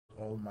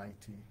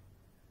Almighty,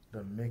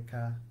 the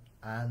maker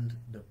and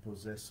the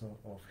possessor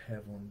of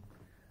heaven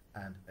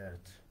and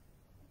earth.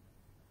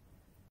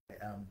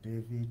 I am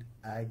David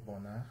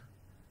Aigbona,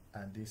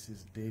 and this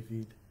is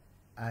David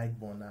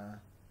Aigbona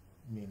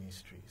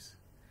Ministries,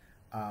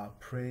 our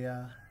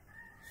prayer,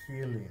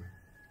 healing,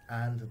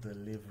 and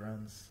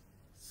deliverance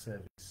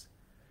service.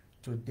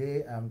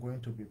 Today I'm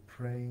going to be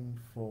praying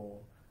for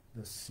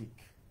the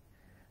sick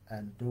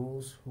and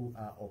those who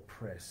are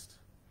oppressed.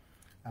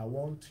 I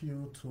want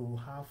you to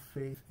have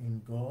faith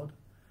in God.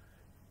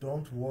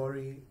 Don't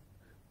worry.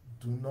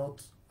 Do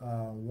not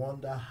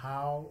wonder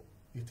how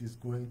it is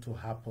going to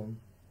happen.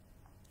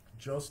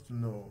 Just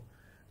know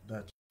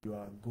that you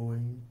are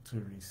going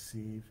to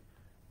receive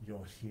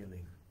your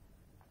healing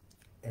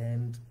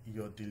and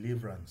your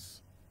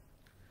deliverance.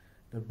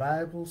 The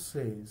Bible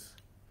says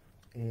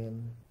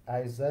in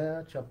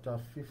Isaiah chapter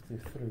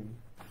 53,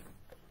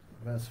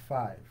 verse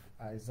 5,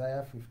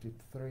 Isaiah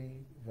 53,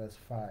 verse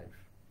 5,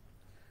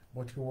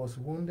 but he was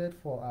wounded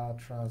for our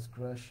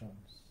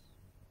transgressions,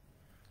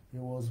 he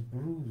was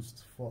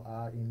bruised for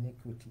our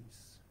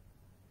iniquities.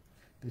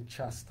 The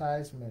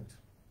chastisement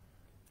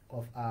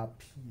of our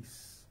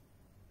peace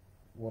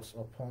was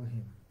upon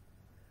him,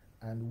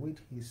 and with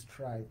his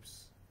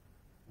stripes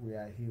we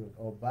are healed.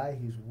 Or by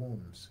his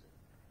wounds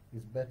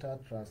is better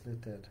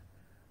translated,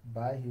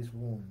 by his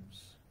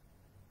wounds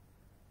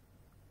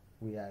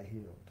we are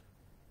healed.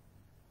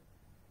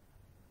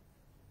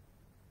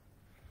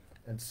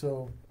 And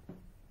so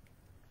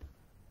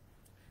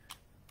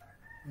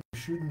you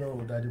should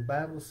know that the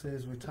Bible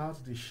says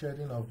without the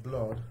shedding of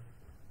blood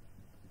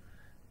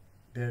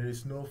there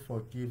is no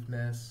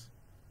forgiveness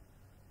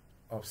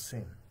of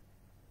sin.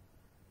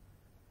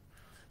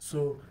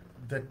 So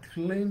the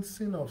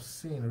cleansing of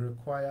sin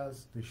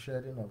requires the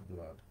shedding of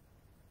blood.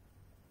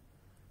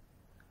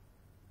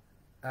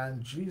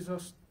 And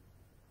Jesus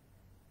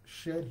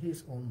shed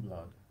his own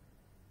blood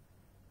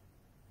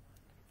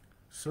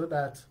so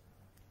that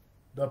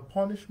the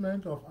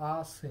punishment of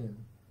our sin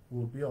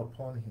will be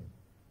upon him.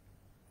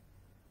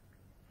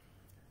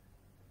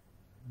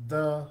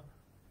 The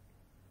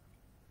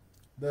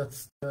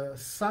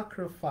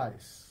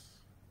sacrifice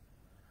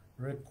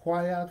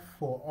required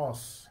for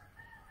us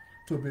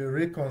to be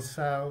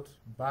reconciled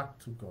back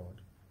to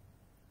God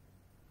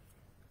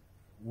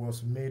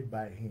was made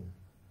by him.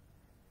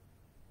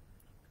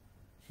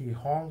 He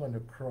hung on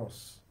the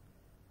cross.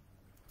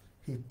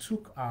 He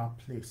took our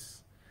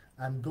place,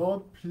 and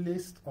God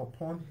placed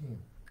upon him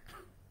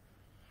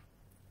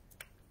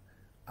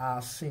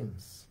our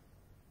sins,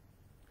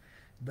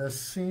 the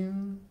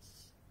sins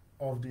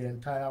of the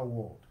entire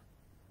world.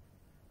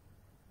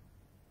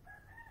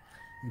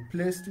 He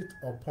placed it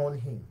upon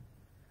him,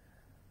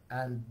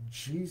 and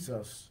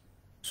Jesus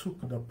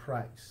took the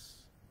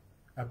price,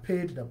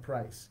 paid the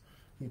price.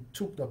 He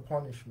took the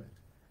punishment,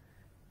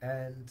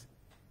 and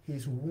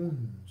his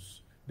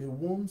wounds, the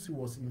wounds he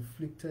was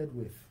inflicted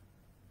with,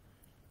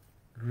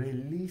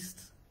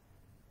 released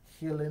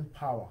healing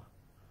power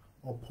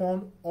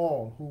upon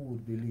all who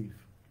would believe.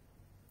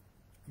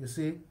 You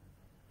see,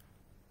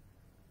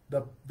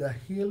 the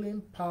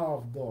healing power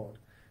of God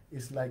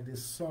is like the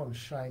sun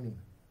shining.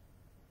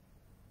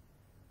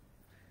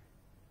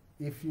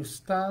 If you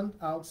stand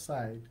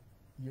outside,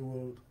 you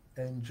will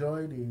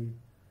enjoy the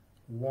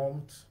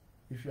warmth.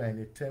 If you are in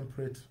a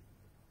temperate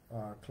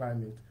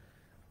climate,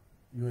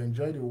 you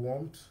enjoy the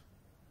warmth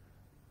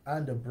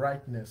and the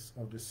brightness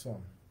of the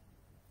sun.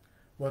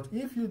 But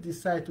if you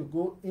decide to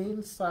go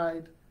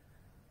inside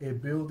a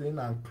building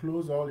and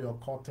close all your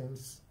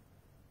curtains,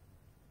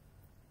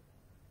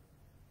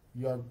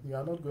 you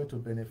are not going to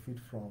benefit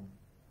from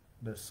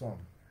the sun.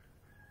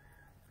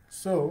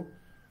 So,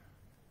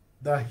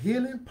 the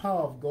healing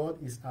power of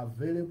God is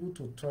available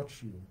to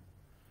touch you.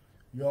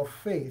 Your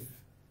faith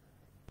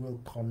will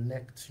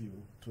connect you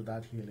to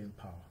that healing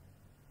power.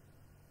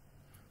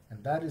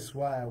 And that is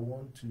why I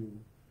want you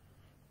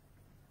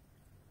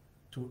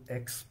to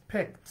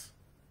expect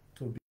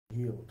to be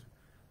healed.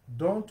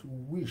 Don't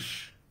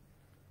wish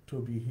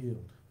to be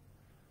healed,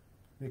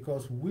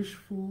 because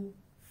wishful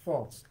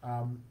thoughts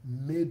are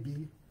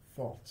maybe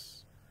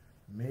thoughts.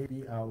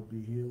 Maybe I'll be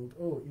healed.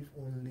 Oh, if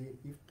only,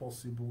 if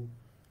possible.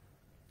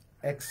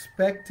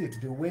 Expect it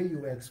the way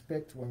you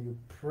expect when you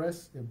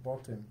press a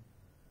button,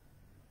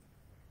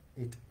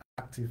 it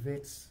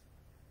activates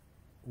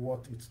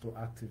what it's to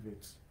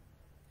activate,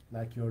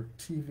 like your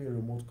TV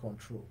remote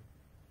control.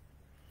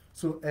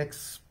 So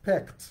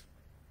expect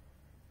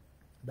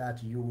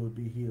that you will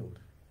be healed.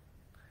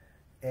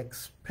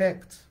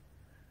 Expect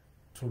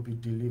to be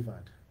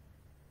delivered.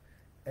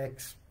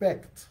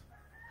 Expect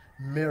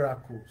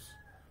miracles.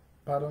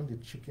 Pardon the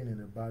chicken in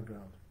the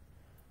background.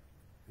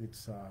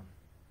 It's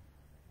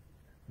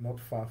not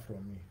far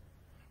from me.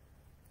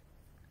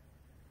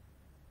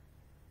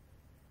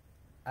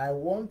 I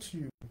want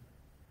you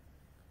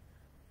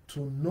to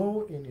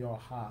know in your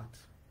heart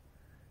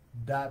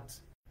that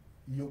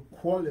you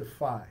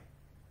qualify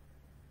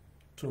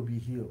to be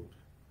healed.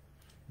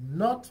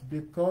 Not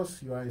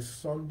because you are a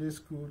Sunday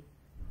school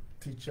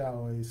teacher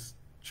or a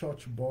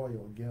church boy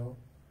or girl,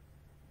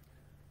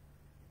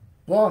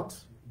 But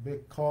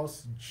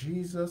because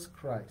Jesus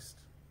Christ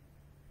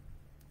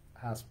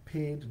has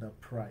paid the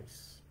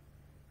price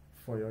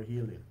for your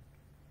healing.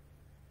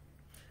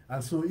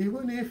 And so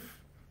even if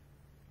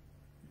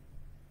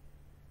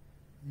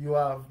you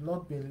have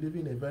not been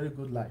living a very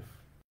good life,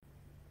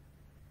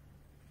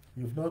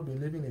 you've not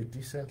been living a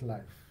decent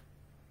life,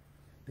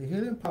 the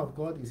healing power of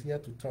God is here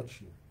to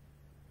touch you.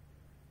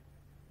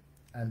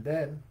 And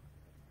then,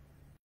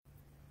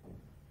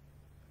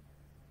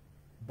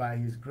 by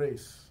His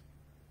grace,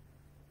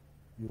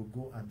 you'll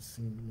go and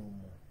sin no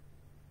more.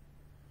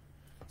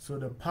 So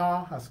the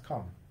power has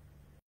come.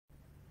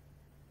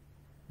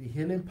 The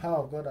healing power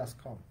of God has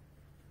come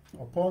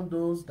upon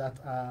those that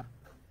are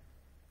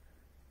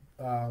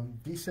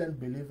decent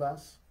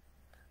believers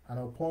and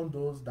upon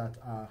those that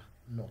are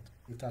not.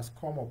 It has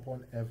come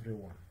upon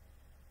everyone.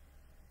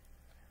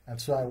 And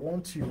so I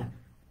want you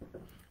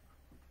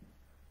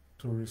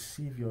to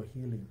receive your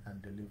healing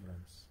and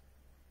deliverance.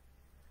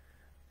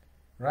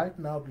 Right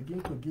now,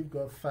 begin to give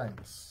God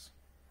thanks.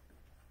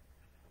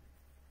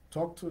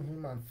 Talk to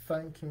Him and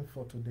thank Him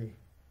for today.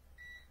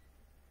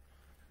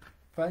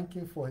 Thank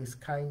Him for His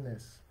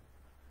kindness.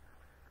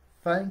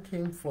 Thank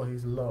Him for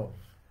His love.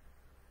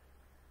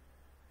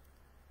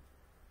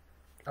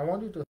 I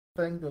want you to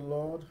thank the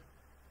Lord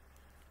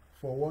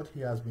for what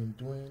He has been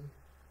doing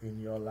in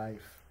your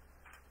life.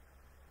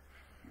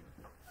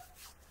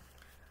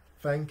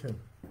 Thank Him.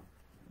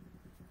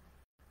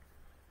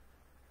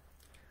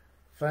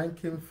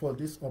 Thank Him for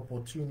this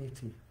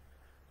opportunity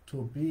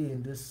to be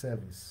in this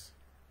service,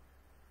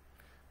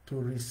 to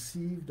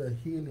receive the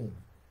healing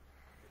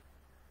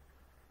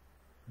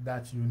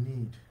that you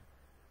need.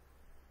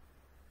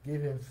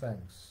 Give Him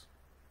thanks.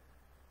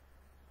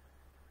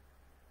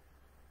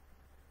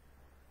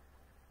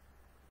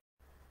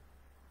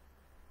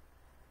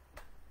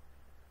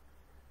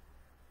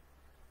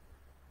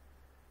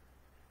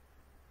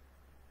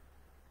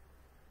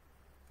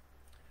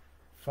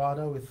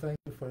 Father, we thank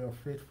You for Your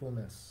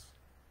faithfulness.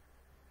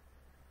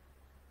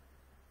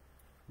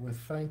 We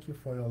thank You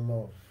for Your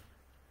love.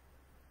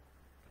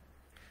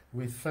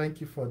 We thank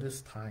You for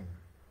this time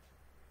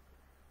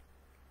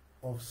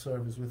of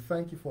service. We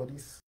thank You for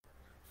this,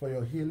 for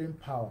Your healing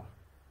power.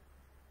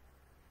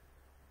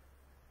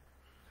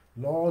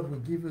 Lord, we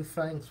give You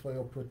thanks for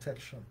Your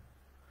protection.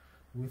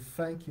 We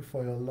thank You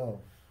for Your love.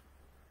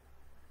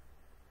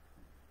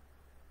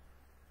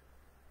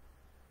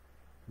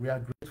 We are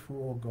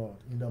grateful, O God,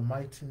 in the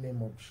mighty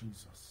name of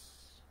Jesus.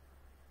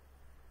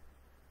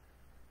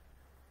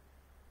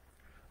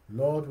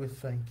 Lord, we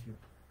thank You.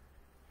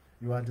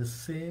 You are the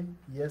same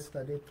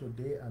yesterday,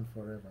 today, and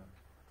forever.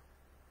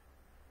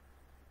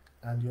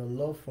 And Your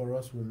love for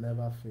us will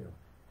never fail.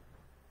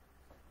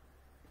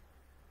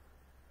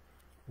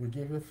 We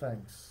give You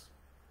thanks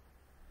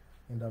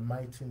in the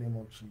mighty name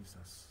of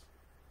Jesus.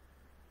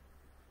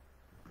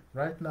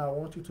 Right now, I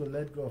want you to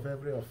let go of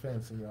every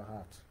offense in your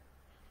heart.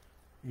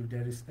 If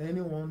there is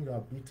anyone you are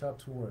bitter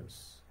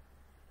towards,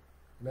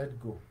 let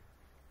go.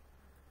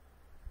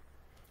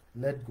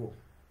 Let go.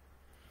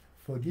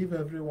 Forgive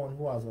everyone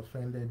who has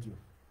offended you.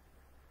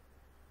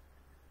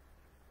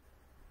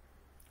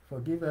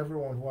 Forgive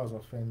everyone who has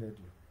offended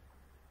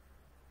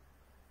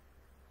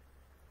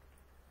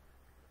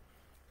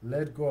you.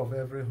 Let go of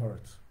every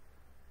hurt.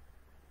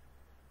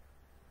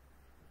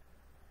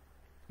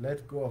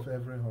 Let go of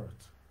every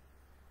hurt.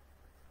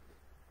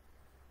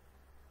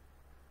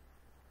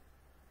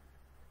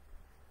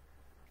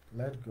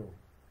 Let go.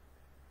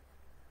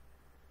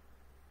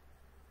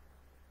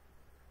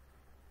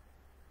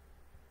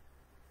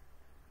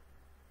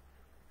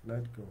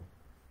 Let go.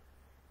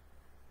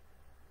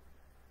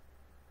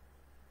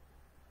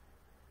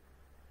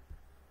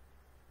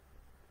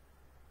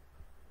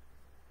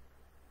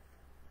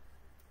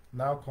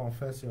 Now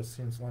confess your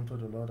sins unto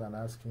the Lord and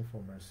ask Him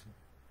for mercy.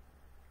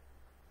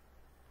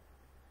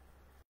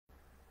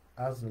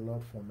 Ask the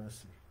Lord for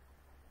mercy.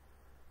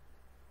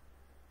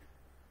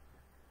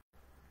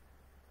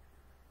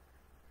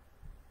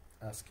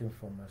 Ask Him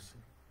for mercy.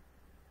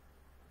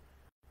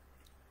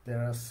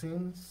 There are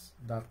sins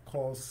that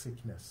cause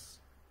sickness.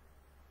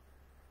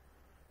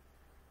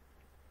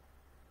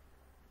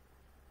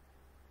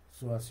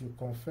 So as you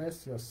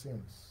confess your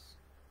sins,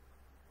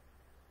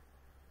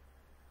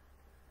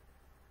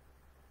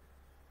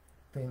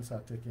 things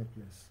are taking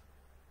place.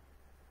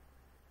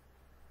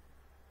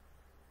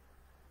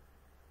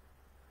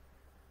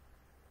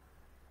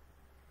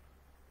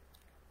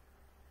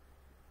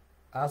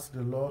 Ask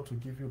the Lord to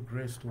give you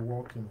grace to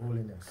walk in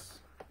holiness.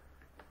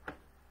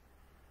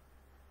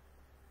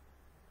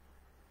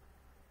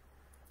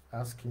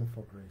 Ask Him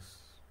for grace.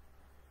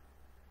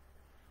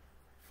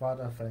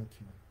 Father, thank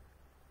You.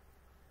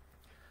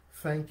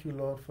 Thank You,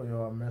 Lord, for You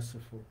are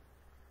merciful.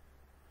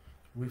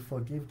 We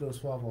forgive those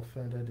who have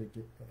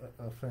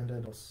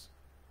offended us,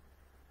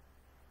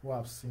 who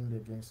have sinned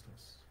against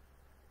us.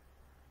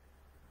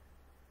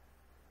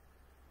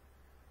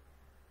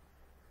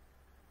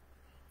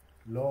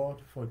 Lord,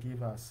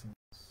 forgive our sins.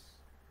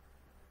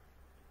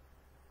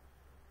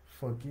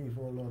 Forgive,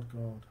 O Lord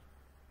God.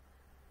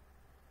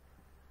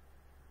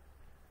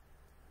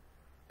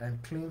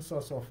 and cleanse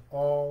us of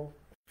all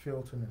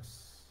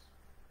filthiness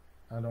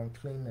and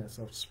uncleanness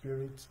of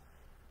spirit,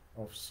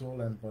 of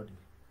soul, and body.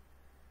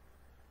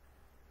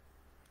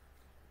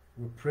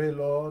 We pray,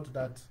 Lord,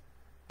 that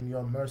in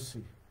your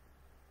mercy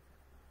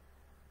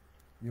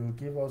you will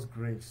give us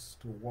grace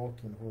to walk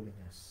in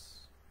holiness.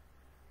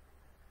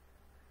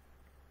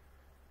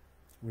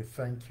 We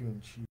thank you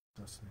in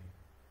Jesus' name.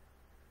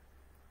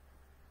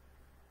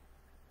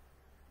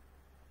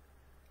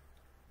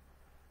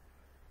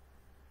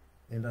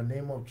 In the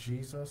name of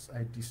Jesus,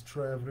 I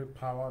destroy every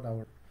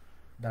power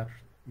that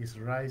is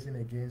rising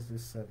against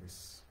this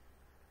service.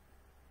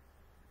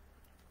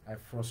 I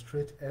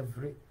frustrate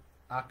every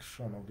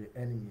action of the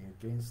enemy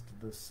against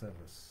this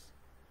service.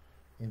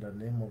 In the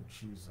name of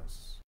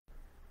Jesus.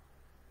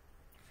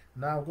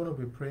 Now I'm going to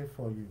be praying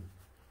for you.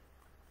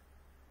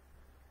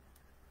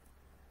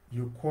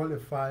 You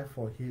qualify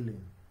for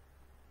healing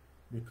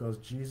because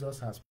Jesus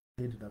has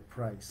paid the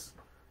price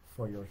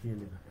for your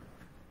healing.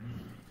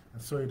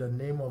 And so in the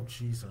name of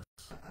Jesus,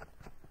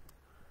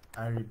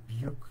 I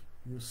rebuke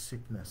you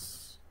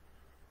sickness.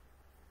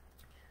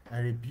 I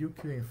rebuke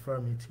you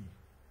infirmity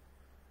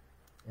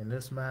in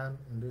this man,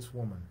 in this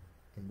woman,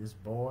 in this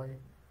boy,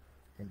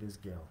 in this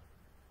girl.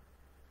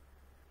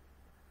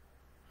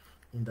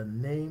 In the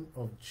name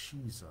of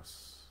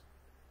Jesus,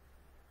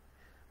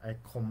 I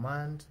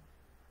command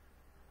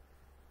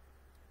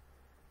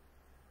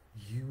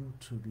you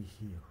to be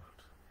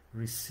healed.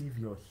 Receive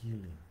your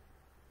healing.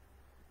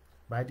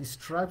 By the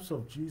stripes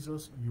of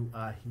Jesus, you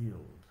are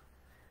healed.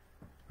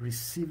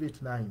 Receive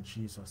it now in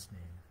Jesus'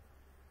 name.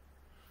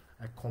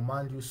 I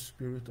command you,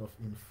 spirit of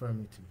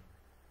infirmity,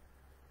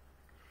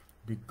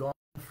 be gone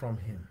from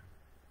him.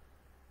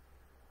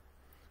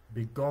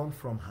 Be gone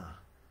from her.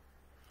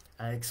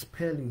 I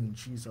expel you in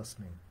Jesus'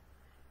 name.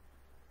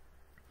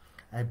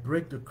 I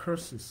break the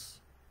curses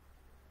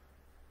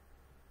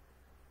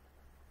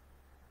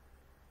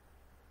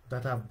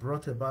that have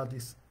brought about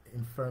this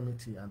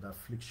infirmity and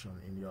affliction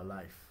in your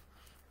life.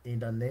 In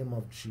the name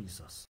of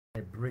Jesus, I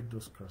break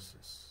those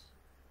curses.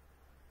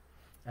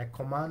 I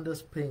command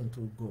this pain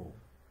to go.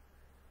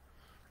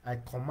 I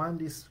command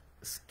this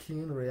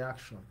skin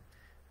reaction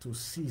to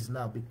cease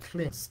now, be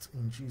cleansed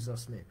in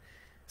Jesus' name.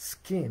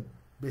 Skin,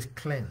 be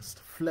cleansed.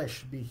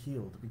 Flesh, be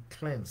healed. Be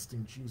cleansed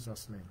in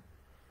Jesus' name.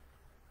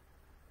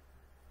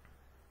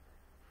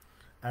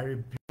 I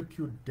rebuke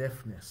you,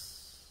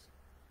 deafness.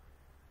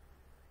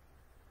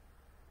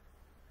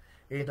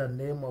 In the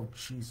name of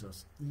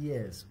Jesus,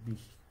 ears be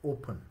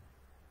open.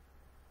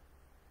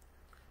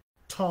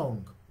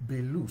 Tongue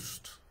be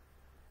loosed.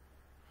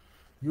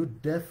 You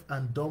deaf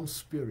and dumb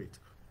spirit,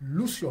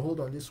 loose your hold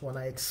on this one.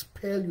 I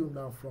expel you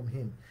now from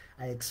him.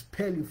 I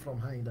expel you from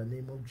her in the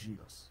name of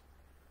Jesus.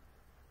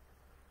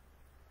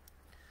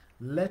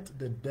 Let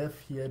the deaf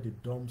hear, the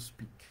dumb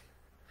speak.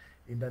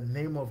 In the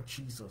name of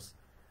Jesus,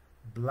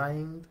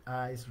 blind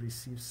eyes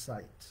receive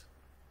sight.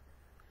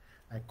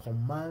 I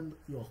command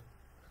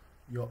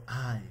your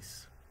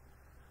eyes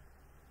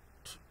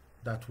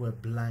that were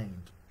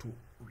blind to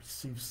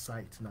receive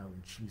sight now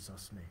in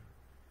Jesus' name.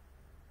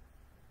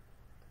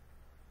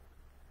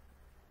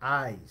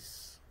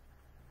 Eyes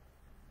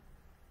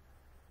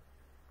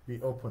be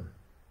open.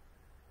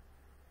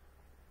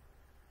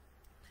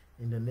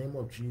 In the name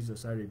of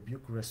Jesus, I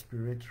rebuke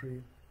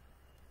respiratory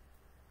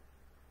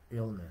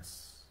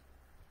illness.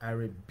 I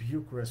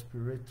rebuke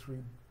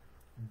respiratory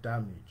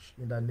damage.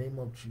 In the name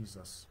of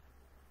Jesus,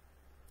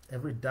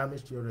 every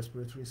damage to your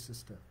respiratory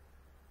system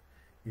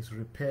is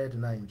repaired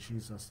now in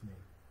Jesus' name.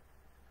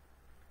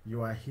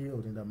 You are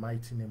healed in the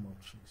mighty name of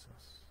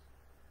Jesus.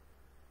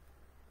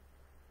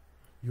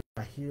 You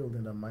are healed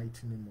in the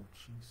mighty name of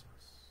Jesus.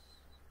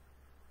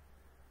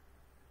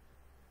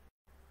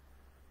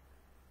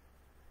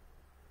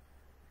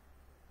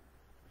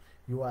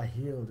 You are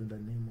healed in the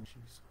name of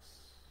Jesus.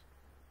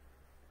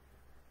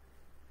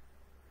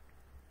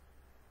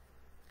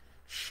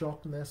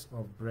 Shortness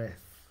of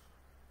breath,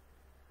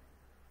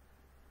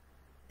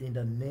 in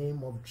the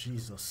name of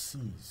Jesus,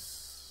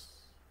 cease.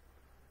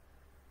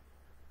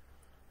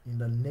 In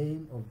the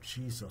name of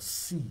Jesus,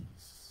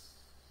 cease.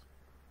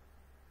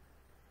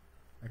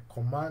 I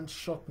command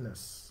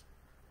shortness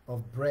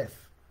of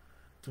breath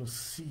to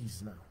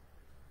cease now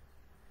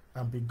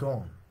and be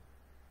gone.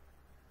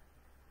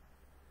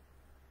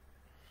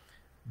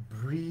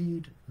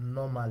 Breathe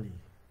normally.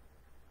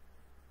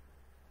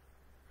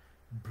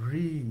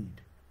 Breathe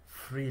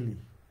freely.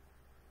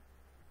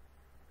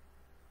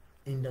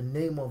 In the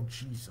name of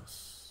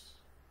Jesus.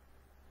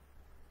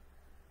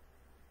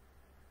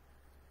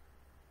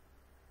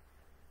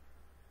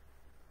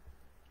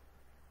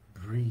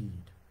 Breathe.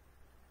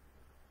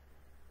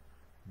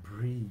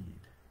 Breathe.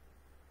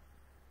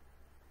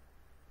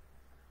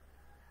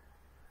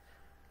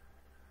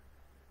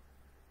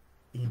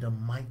 In the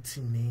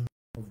mighty name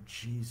of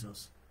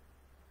Jesus.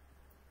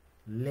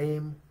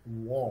 Lame,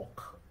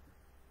 walk.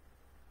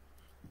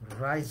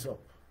 Rise up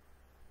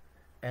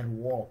and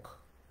walk.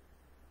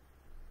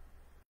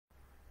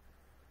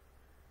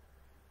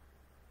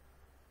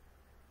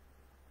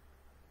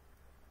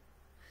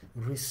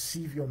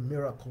 Receive your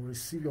miracle.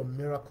 Receive your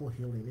miracle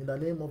healing. In the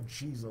name of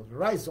Jesus,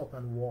 rise up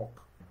and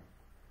walk.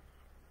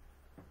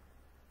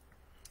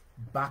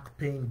 Back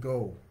pain,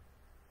 go.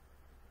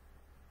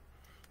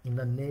 In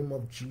the name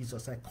of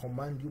Jesus, I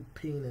command you,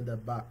 pain in the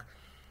back,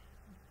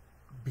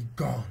 be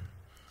gone.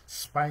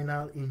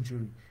 Spinal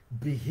injury,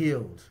 be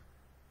healed.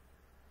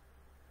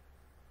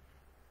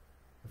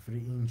 Every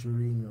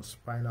injury in your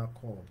spinal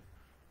cord,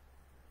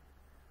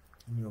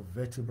 in your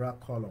vertebral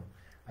column,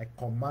 I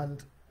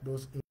command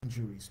those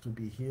injuries to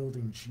be healed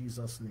in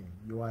Jesus' name.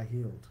 You are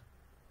healed.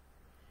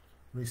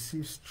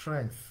 Receive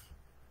strength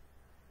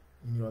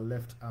in your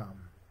left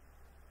arm.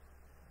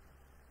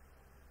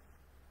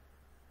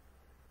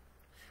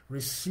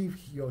 Receive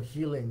your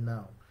healing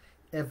now.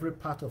 Every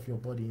part of your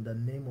body in the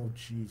name of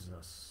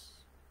Jesus.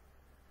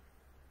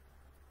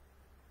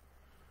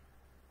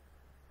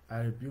 I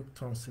rebuke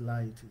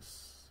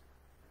tonsillitis.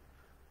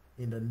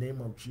 In the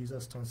name of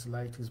Jesus,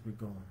 tonsillitis be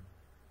gone.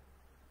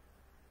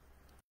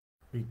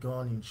 Be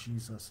gone in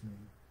Jesus'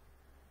 name.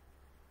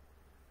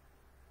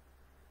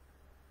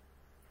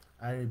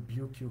 I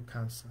rebuke you,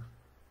 cancer.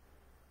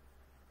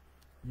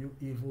 You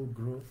evil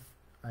growth,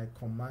 I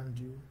command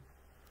you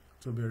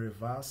to be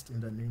reversed in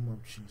the name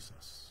of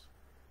Jesus.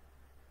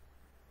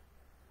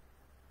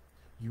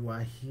 You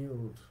are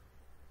healed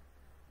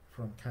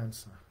from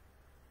cancer.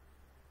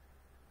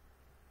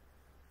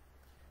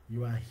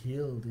 You are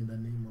healed in the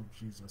name of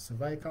Jesus.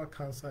 Cervical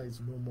cancer is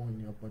no more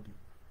in your body.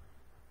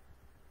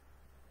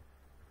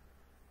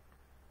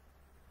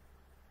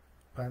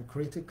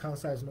 Pancreatic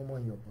cancer is no more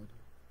in your body.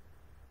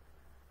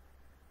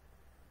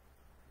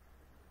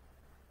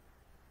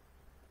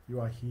 You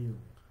are healed.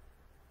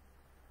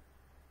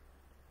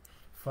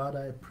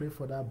 Father, I pray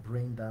for that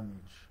brain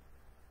damage.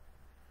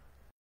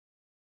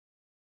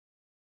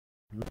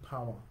 Your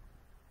power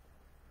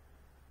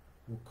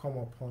will come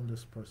upon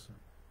this person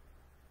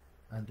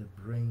and the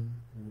brain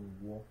will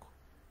work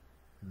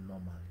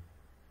normally.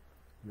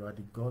 You are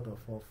the God of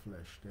all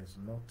flesh. There's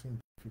nothing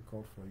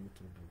difficult for you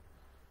to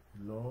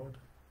do. Lord,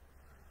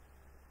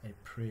 I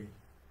pray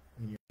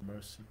in your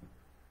mercy,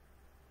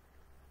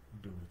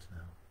 do it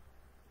now.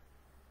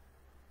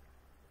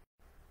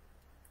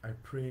 I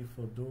pray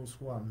for those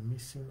who are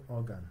missing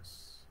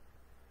organs.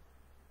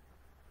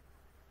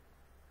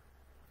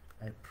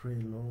 I pray,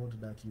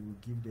 Lord, that you will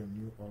give them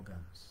new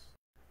organs.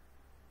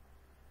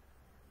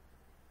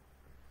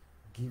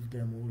 Give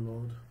them, oh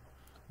Lord,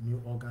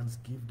 new organs,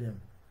 give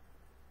them.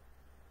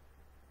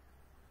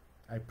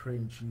 I pray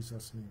in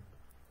Jesus' name.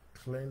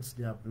 Cleanse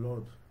their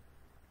blood.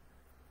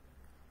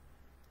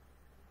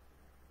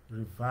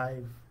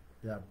 Revive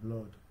their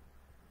blood.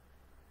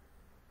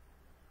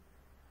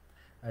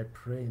 I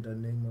pray in the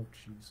name of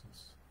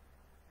Jesus.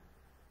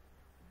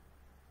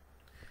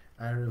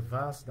 I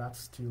reverse that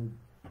still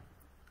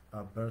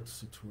birth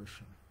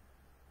situation.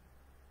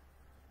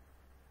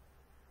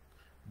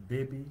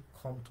 Baby,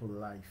 come to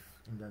life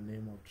in the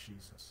name of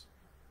Jesus.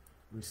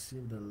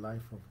 Receive the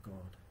life of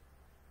God.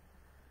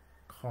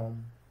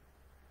 Come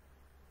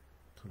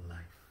to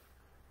life.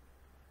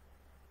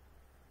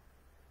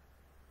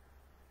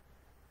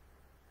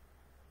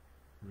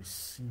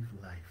 Receive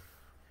life.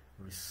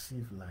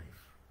 Receive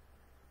life.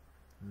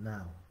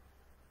 Now,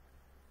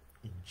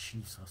 in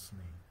Jesus'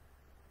 name.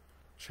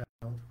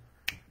 Child,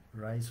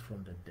 rise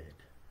from the dead.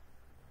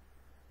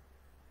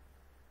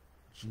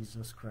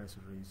 Jesus Christ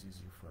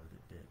raises you from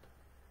the dead.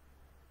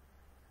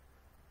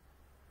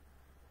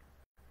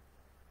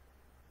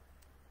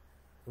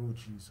 Oh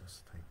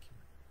Jesus, thank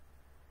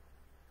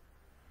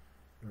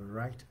you. Your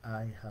right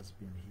eye has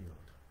been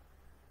healed.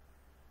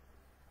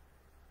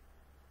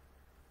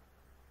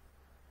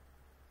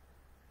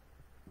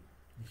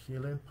 The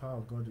healing power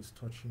of God is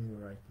touching you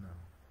right now.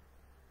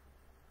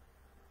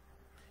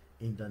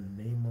 In the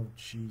name of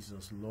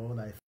Jesus, Lord,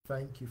 I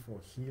thank you for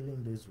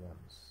healing these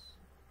ones.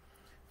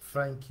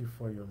 Thank you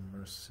for your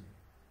mercy.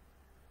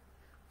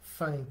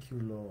 Thank you,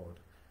 Lord.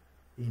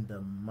 In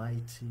the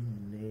mighty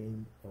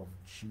name of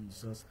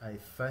Jesus, I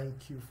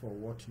thank you for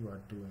what you are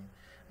doing.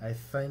 I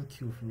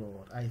thank you,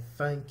 Lord. I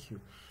thank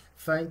you.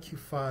 Thank you,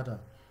 Father,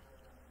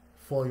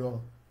 for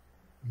your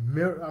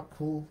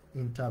miracle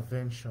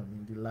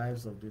intervention in the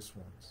lives of these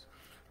ones.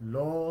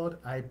 Lord,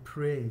 I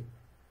pray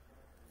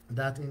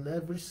that in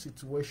every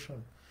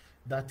situation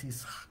that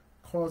is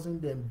causing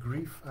them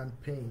grief and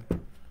pain,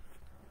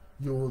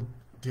 you will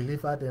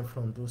deliver them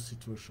from those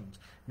situations.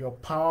 Your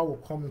power will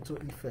come into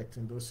effect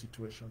in those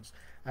situations.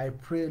 I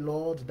pray,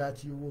 Lord,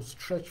 that you will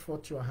stretch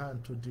forth your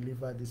hand to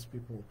deliver these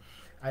people.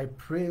 I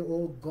pray,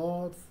 oh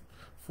God,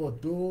 for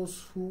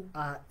those who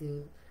are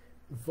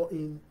involved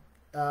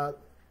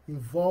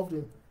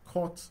in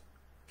court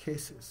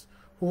cases,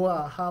 who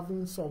are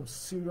having some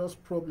serious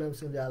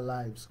problems in their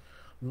lives.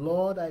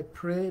 Lord, I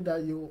pray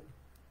that you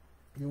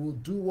will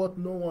do what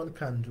no one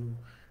can do.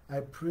 I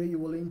pray you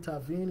will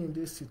intervene in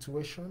these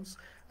situations.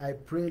 I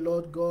pray,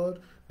 Lord God,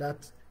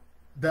 that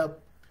the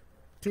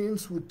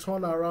things will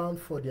turn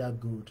around for their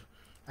good.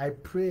 I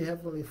pray,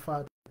 Heavenly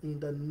Father, in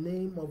the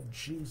name of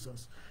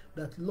Jesus,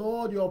 that,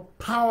 Lord, your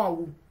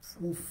power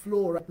will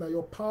flow right now.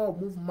 Your power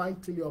will move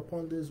mightily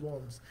upon these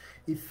ones,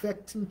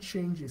 effecting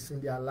changes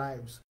in their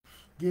lives,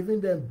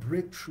 giving them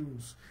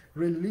breakthroughs,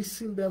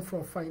 releasing them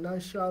from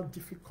financial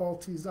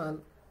difficulties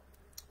and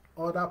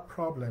other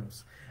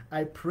problems.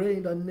 I pray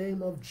in the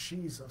name of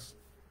Jesus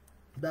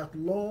that,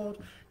 Lord,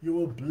 you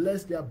will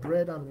bless their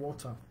bread and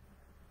water.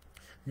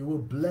 You will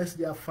bless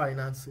their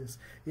finances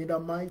in the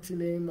mighty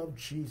name of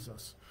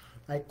Jesus.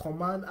 I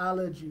command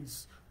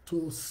allergies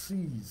to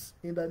cease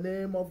in the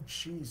name of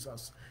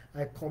Jesus.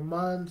 I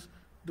command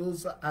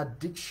those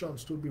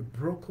addictions to be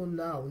broken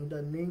now in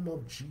the name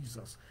of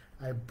Jesus.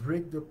 I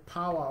break the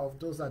power of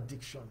those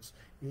addictions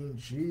in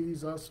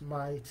Jesus'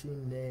 mighty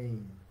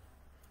name.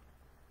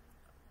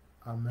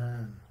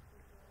 Amen.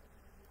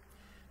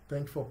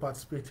 Thank you for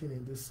participating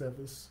in this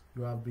service.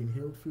 You have been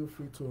healed. Feel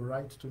free to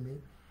write to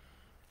me.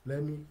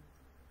 Let me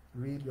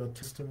read your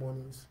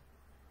testimonies.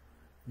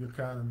 You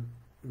can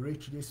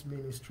reach this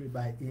ministry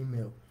by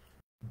email,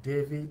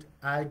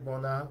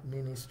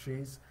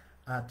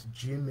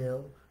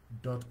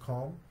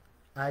 davidaigbonaministries@gmail.com.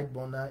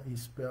 Aigbona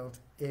is spelled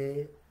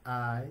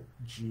AIGBONA.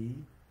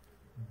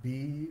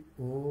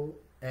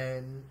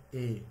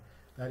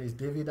 That is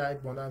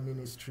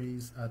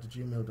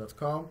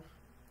davidaigbonaministries@gmail.com.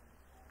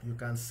 You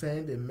can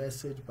send a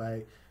message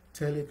by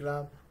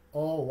Telegram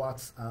or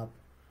WhatsApp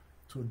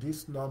to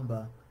this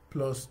number,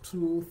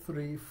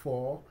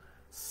 +234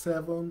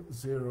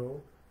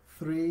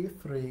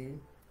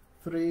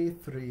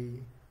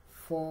 703333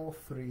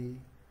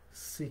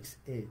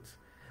 4368.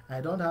 I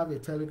don't have a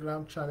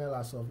Telegram channel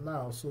as of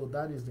now, so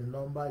that is the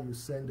number you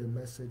send a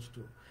message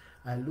to.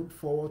 I look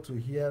forward to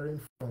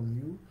hearing from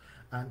you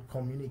and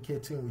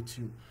communicating with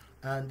you.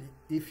 And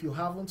if you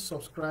haven't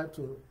subscribed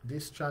to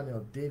this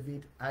channel,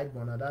 David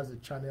Aigbona, that's the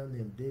channel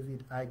name,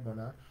 David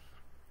Aigbona,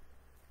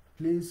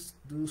 please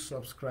do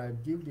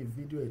subscribe. Give the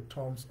video a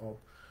thumbs up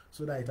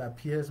so that it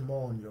appears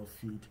more on your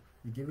feed.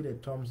 You give it a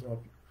thumbs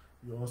up.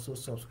 You also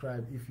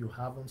subscribe if you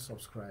haven't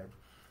subscribed.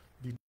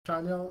 The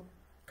channel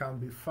can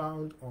be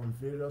found on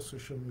various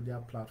social media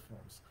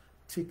platforms,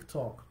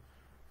 TikTok,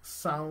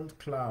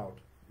 SoundCloud.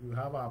 We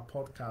have our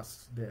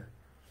podcasts there.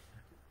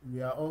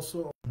 We are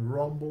also on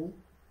Rumble,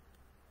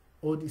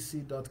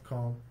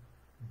 Odyssey.com,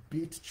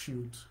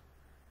 BitChute,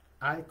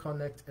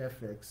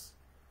 iConnectFX,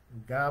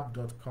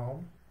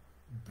 Gab.com,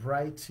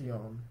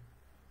 Brighteon,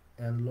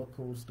 and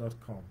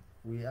Locals.com.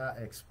 We are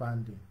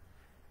expanding.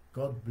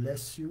 God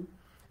bless you.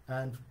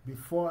 And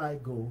before I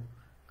go,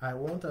 I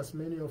want as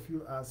many of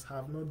you as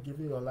have not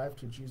given your life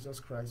to Jesus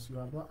Christ, you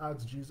have not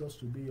asked Jesus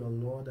to be your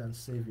Lord and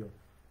Savior.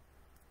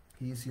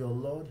 He is your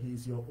Lord, He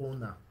is your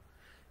owner,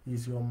 He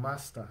is your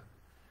master.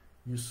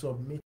 You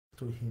submit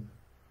to Him.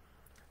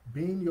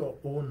 Being your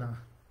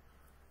owner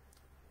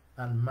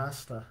and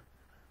master,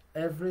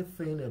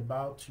 everything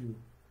about you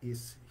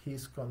is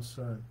His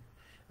concern.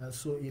 And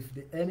so if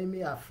the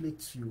enemy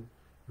afflicts you,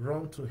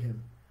 run to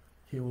Him.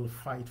 He will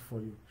fight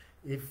for you.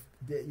 If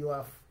you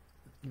are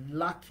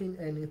lacking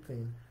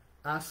anything,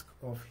 ask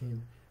of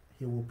Him.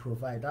 He will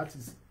provide. That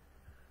is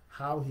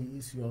how He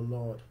is your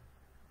Lord.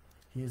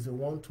 He is the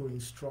one to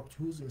instruct,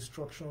 whose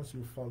instructions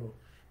you follow.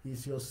 He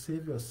is your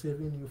Savior,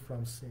 saving you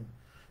from sin.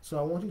 So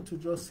I want you to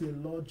just say,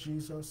 Lord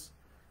Jesus,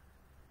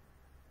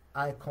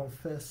 I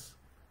confess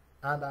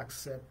and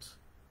accept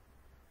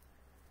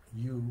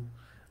you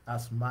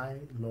as my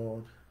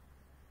Lord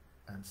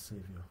and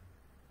Savior.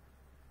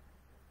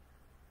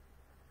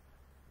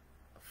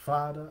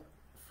 Father,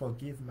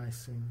 forgive my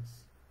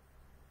sins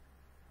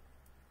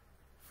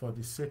for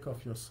the sake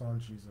of your Son,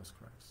 Jesus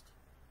Christ.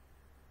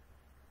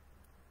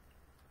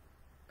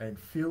 And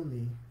fill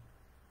me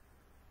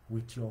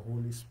with your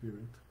Holy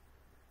Spirit.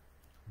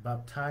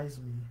 Baptize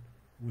me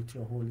with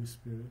your Holy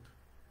Spirit.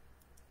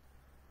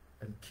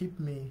 And keep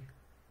me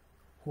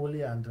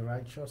holy and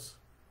righteous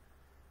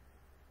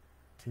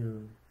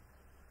till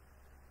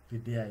the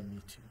day I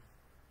meet you.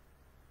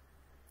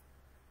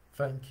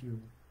 Thank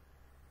you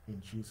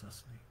in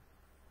Jesus' name.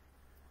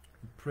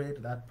 You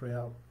prayed that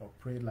prayer or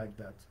prayed like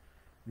that,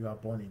 you are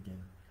born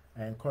again.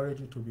 I encourage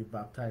you to be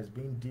baptized,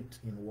 being dipped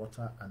in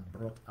water and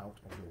brought out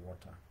of the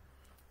water.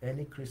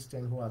 Any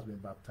Christian who has been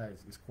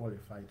baptized is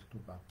qualified to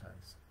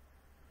baptize.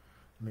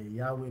 May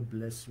Yahweh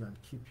bless you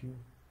and keep you.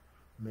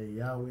 May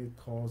Yahweh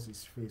cause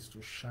His face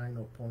to shine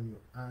upon you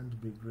and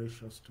be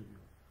gracious to you.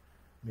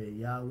 May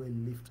Yahweh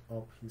lift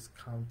up His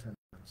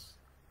countenance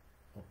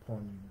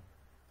upon you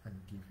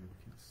and give you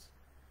peace.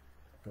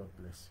 God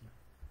bless you.